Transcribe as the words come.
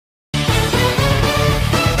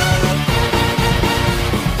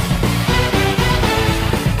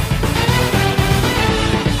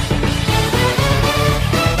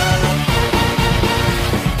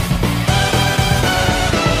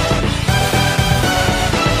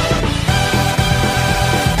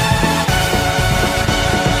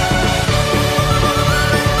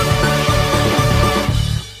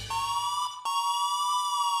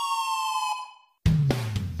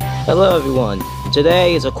Hello everyone,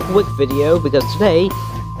 today is a quick video because today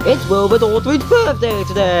it's wilbert.w.awdry's birthday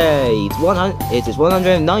today! It's his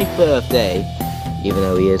 109th birthday, even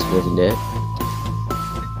though he is living there.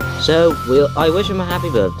 So, I wish him a happy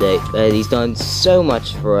birthday, he's done so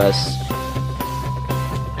much for us,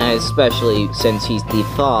 and especially since he's the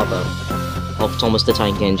father of Thomas the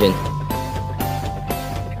Tank Engine.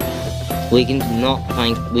 We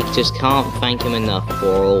just can't thank him enough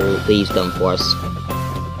for all he's done for us.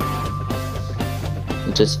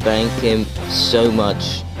 Just thank him so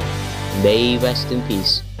much. May he rest in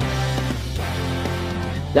peace.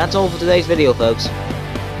 That's all for today's video, folks.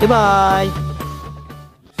 Goodbye!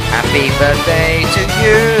 Happy birthday to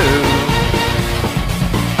you!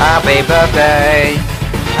 Happy birthday!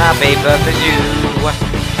 Happy birthday to you!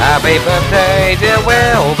 Happy birthday, dear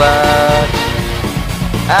Wilbert!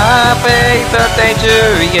 Happy birthday to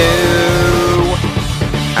you!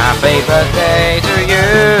 Happy birthday to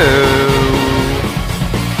you!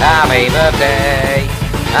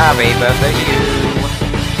 Happy birthday to you.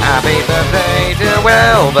 Happy birthday to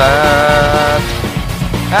Wilbert.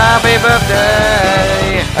 Happy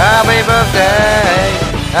birthday, happy birthday,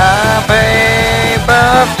 happy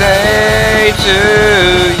birthday to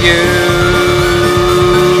you.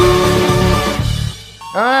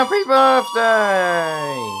 Happy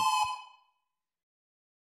birthday.